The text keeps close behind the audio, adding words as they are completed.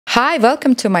Hi,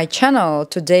 welcome to my channel.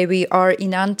 Today we are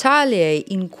in Antalya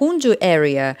in Kundu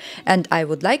area and I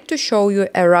would like to show you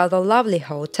a rather lovely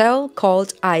hotel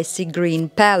called Icy Green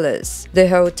Palace. The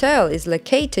hotel is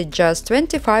located just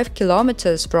 25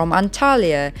 kilometers from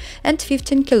Antalya and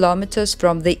 15 kilometers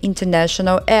from the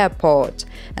international airport.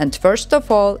 And first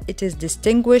of all, it is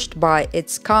distinguished by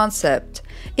its concept.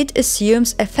 It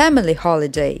assumes a family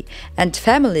holiday, and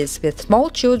families with small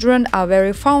children are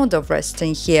very fond of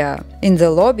resting here. In the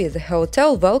lobby, the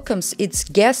hotel welcomes its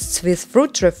guests with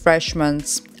fruit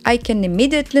refreshments. I can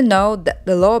immediately note that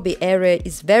the lobby area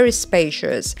is very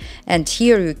spacious, and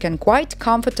here you can quite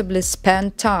comfortably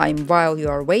spend time while you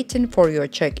are waiting for your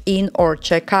check-in or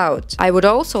check-out. I would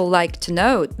also like to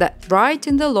note that right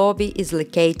in the lobby is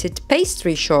located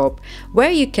pastry shop,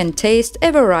 where you can taste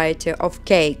a variety of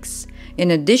cakes. In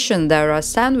addition, there are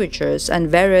sandwiches and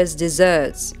various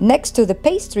desserts. Next to the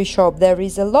pastry shop, there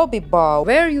is a lobby bar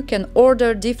where you can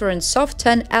order different soft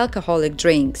and alcoholic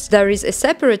drinks. There is a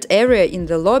separate area in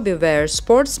the lobby where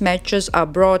sports matches are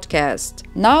broadcast.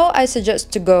 Now I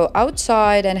suggest to go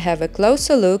outside and have a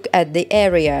closer look at the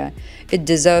area. It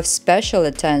deserves special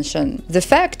attention. The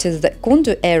fact is that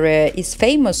Kundu area is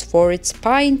famous for its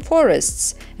pine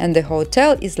forests, and the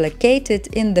hotel is located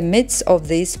in the midst of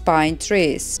these pine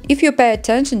trees. If you pay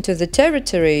attention to the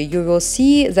territory, you will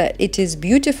see that it is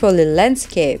beautifully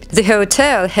landscaped. The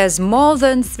hotel has more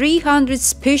than 300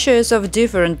 species of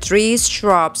different trees,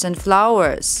 shrubs and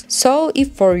flowers. So,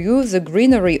 if for you the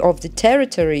greenery of the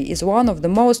territory is one of the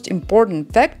most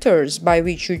important factors by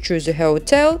which you choose a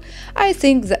hotel, I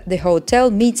think that the hotel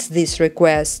meets this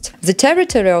request. The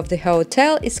territory of the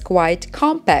hotel is quite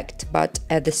compact, but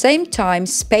at the same time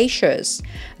spacious.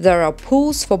 There are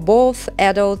pools for both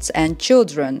adults and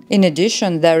children. In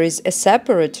addition, there is a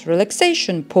separate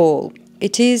relaxation pool.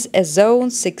 It is a zone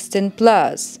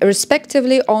 16+.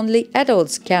 Respectively, only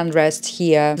adults can rest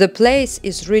here. The place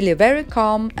is really very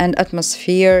calm and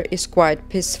atmosphere is quite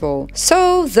peaceful.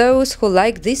 So those who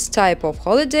like this type of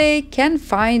holiday can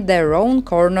find their own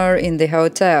corner in the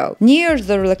hotel. Near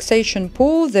the relaxation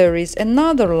pool there is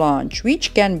another lounge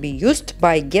which can be used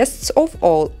by guests of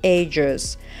all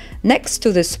ages. Next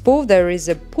to this pool there is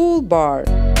a pool bar.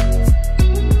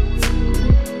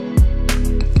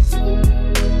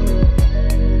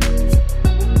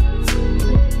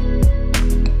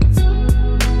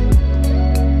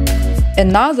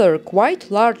 Another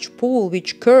quite large pool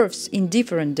which curves in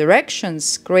different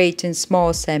directions, creating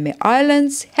small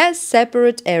semi-islands, has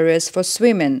separate areas for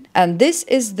swimming. And this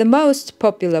is the most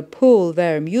popular pool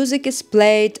where music is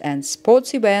played and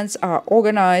sports events are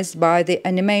organized by the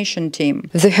animation team.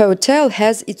 The hotel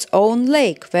has its own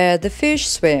lake where the fish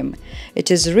swim. It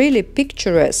is really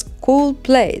picturesque, cool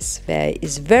place where it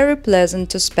is very pleasant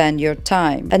to spend your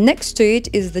time. And next to it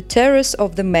is the terrace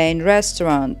of the main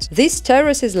restaurant. This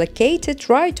terrace is located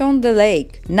right on the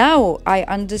lake. Now I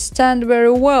understand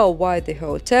very well why the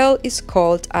hotel is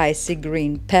called Icy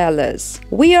Green Palace.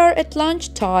 We are at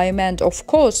lunchtime and of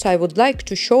course I would like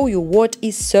to show you what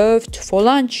is served for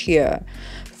lunch here.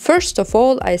 First of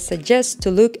all, I suggest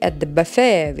to look at the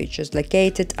buffet, which is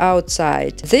located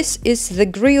outside. This is the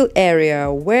grill area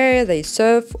where they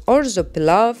serve orzo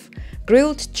pilav,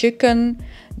 grilled chicken,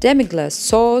 demi-glace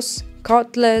sauce,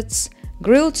 cutlets,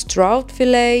 grilled trout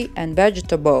fillet and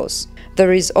vegetables.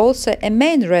 There is also a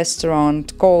main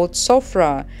restaurant called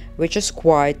Sofra, which is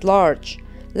quite large.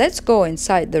 Let's go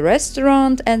inside the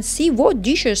restaurant and see what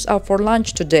dishes are for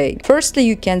lunch today. Firstly,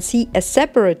 you can see a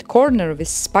separate corner with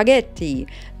spaghetti.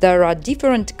 There are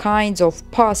different kinds of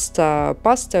pasta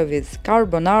with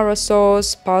carbonara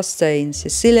sauce, pasta in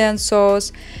Sicilian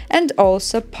sauce, and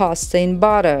also pasta in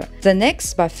butter. The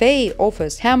next buffet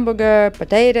offers hamburger,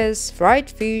 potatoes, fried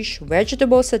fish,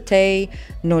 vegetable satay,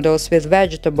 noodles with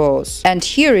vegetables. And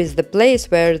here is the place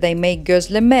where they make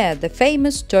gözleme, the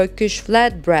famous Turkish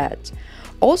flatbread.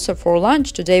 Also for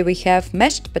lunch today we have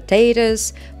mashed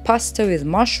potatoes, pasta with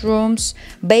mushrooms,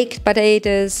 baked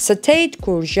potatoes, sautéed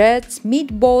courgettes,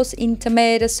 meatballs in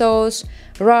tomato sauce,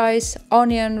 rice,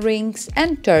 onion rings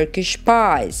and Turkish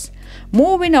pies.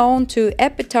 Moving on to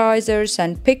appetizers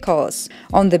and pickles.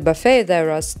 On the buffet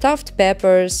there are stuffed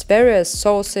peppers, various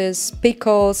sauces,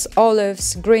 pickles,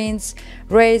 olives, greens,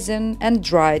 raisin and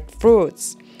dried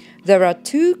fruits. There are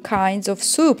two kinds of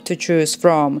soup to choose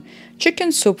from: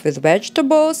 chicken soup with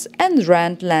vegetables and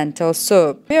rand lentil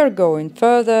soup. We are going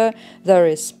further. There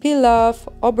is pilaf,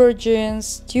 aubergines,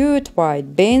 stewed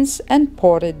white beans and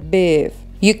potted beef.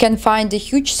 You can find a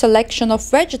huge selection of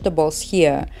vegetables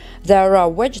here. There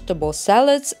are vegetable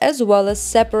salads as well as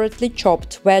separately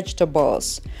chopped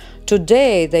vegetables.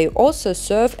 Today they also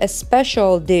serve a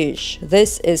special dish.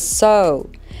 This is sole.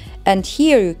 And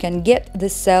here you can get the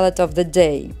salad of the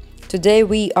day. Today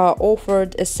we are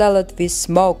offered a salad with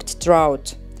smoked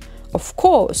trout. Of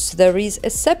course, there is a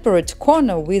separate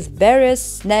corner with various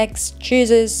snacks,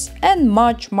 cheeses, and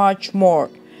much more.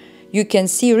 You can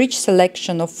see rich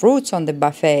selection of fruits on the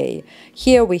buffet.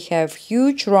 Here we have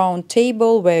huge round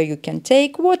table where you can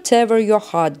take whatever your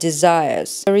heart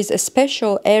desires. There is a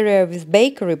special area with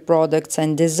bakery products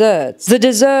and desserts. The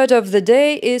dessert of the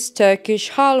day is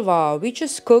Turkish halva, which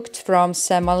is cooked from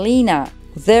semolina.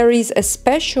 There is a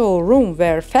special room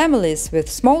where families with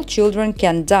small children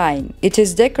can dine. It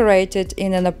is decorated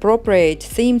in an appropriate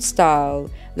themed style.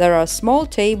 There are small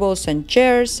tables and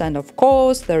chairs, and of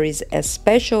course there is a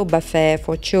special buffet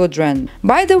for children.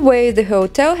 By the way, the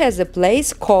hotel has a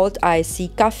place called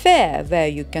IC Cafe, where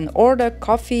you can order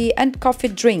coffee and coffee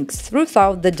drinks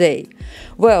throughout the day.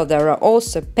 Well, there are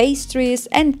also pastries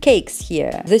and cakes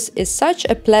here. This is such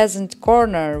a pleasant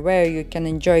corner where you can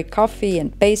enjoy coffee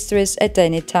and pastries at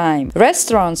any time.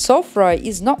 Restaurant Sofra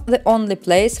is not the only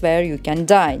place where you can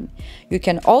dine. You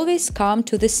can always come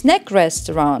to the snack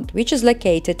restaurant, which is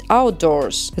located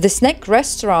outdoors. The snack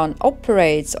restaurant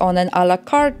operates on an a la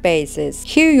carte basis.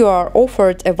 Here you are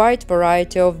offered a wide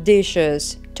variety of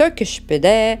dishes: Turkish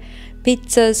pide,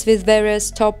 pizzas with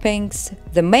various toppings.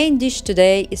 The main dish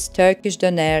today is Turkish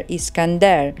doner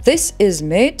Iskender. This is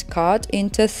meat cut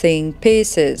into thin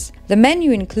pieces. The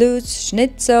menu includes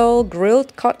schnitzel,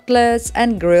 grilled cutlets,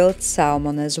 and grilled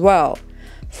salmon as well.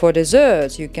 For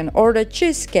dessert, you can order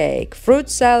cheesecake, fruit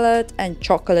salad, and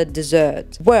chocolate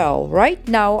dessert. Well, right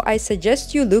now I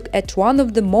suggest you look at one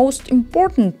of the most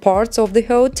important parts of the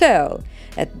hotel,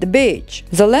 at the beach.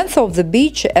 The length of the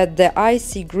beach at the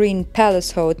Icy Green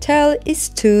Palace Hotel is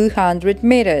 200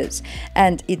 meters,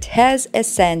 and it has a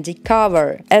sandy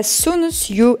cover. As soon as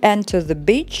you enter the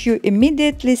beach, you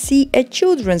immediately see a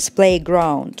children's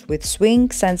playground with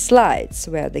swings and slides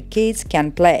where the kids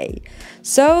can play.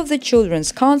 So the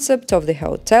children's concept of the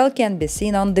hotel can be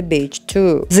seen on the beach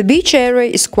too. The beach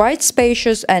area is quite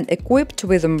spacious and equipped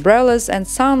with umbrellas and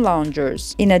sun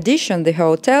loungers. In addition, the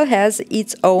hotel has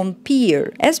its own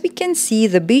pier. As we can see,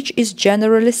 the beach is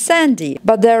generally sandy,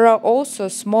 but there are also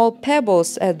small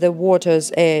pebbles at the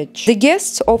water's edge. The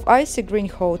guests of Icy Green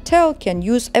Hotel can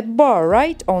use a bar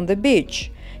right on the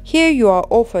beach. Here you are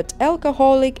offered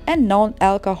alcoholic and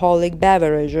non-alcoholic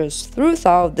beverages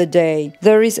throughout the day.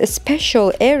 There is a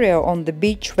special area on the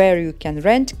beach where you can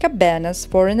rent cabanas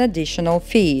for an additional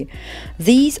fee.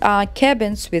 These are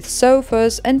cabins with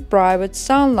sofas and private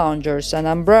sun loungers and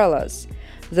umbrellas.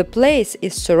 The place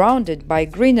is surrounded by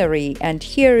greenery, and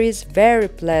here is very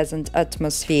pleasant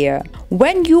atmosphere.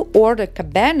 When you order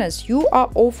cabanas, you are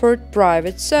offered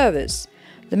private service.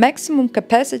 The maximum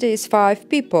capacity is 5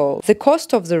 people. The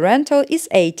cost of the rental is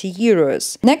 80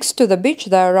 euros. Next to the beach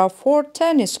there are 4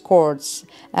 tennis courts,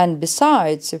 and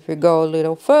besides, if we go a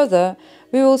little further,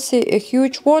 we will see a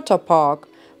huge water park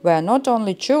where not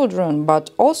only children but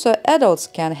also adults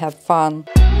can have fun.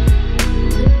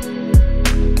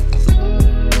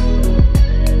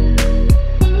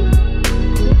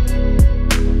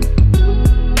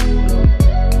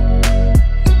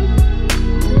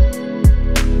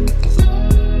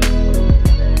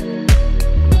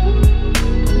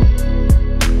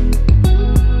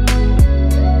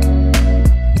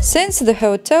 Since the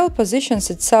hotel positions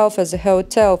itself as a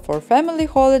hotel for family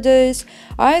holidays,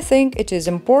 I think it is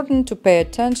important to pay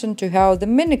attention to how the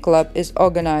mini club is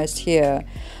organized here.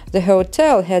 The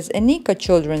hotel has a Nika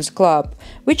Children's Club,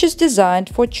 which is designed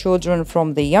for children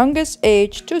from the youngest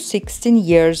age to 16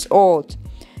 years old.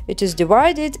 It is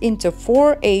divided into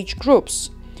 4 age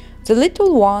groups. The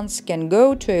little ones can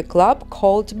go to a club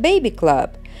called Baby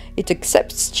Club. It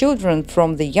accepts children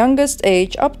from the youngest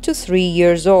age up to 3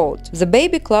 years old. The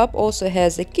baby club also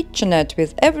has a kitchenette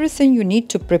with everything you need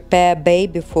to prepare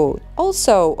baby food.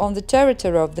 Also, on the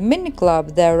territory of the mini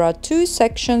club, there are 2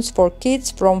 sections for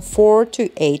kids from 4 to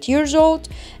 8 years old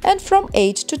and from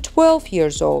 8 to 12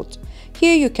 years old.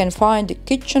 Here you can find a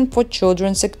kitchen for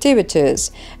children's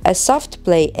activities, a soft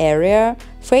play area,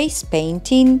 face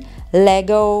painting,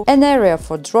 Lego, an area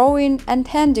for drawing and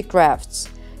handicrafts.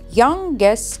 Young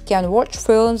guests can watch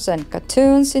films and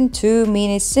cartoons in 2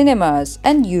 mini cinemas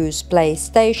and use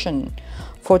PlayStation.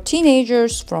 For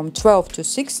teenagers from 12 to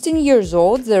 16 years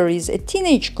old, there is a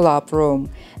teenage club room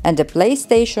and a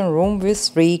PlayStation room with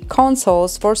 3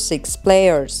 consoles for 6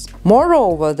 players.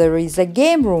 Moreover, there is a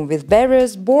game room with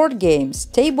various board games,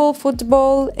 table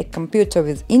football, a computer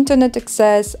with internet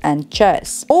access, and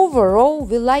chess. Overall,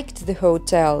 we liked the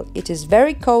hotel. It is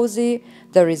very cozy,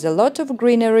 there is a lot of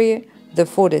greenery, the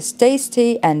food is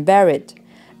tasty and varied.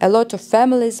 A lot of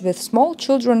families with small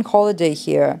children holiday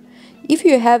here. If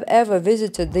you have ever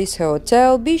visited this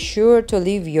hotel, be sure to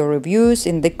leave your reviews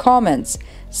in the comments.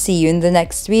 See you in the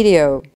next video.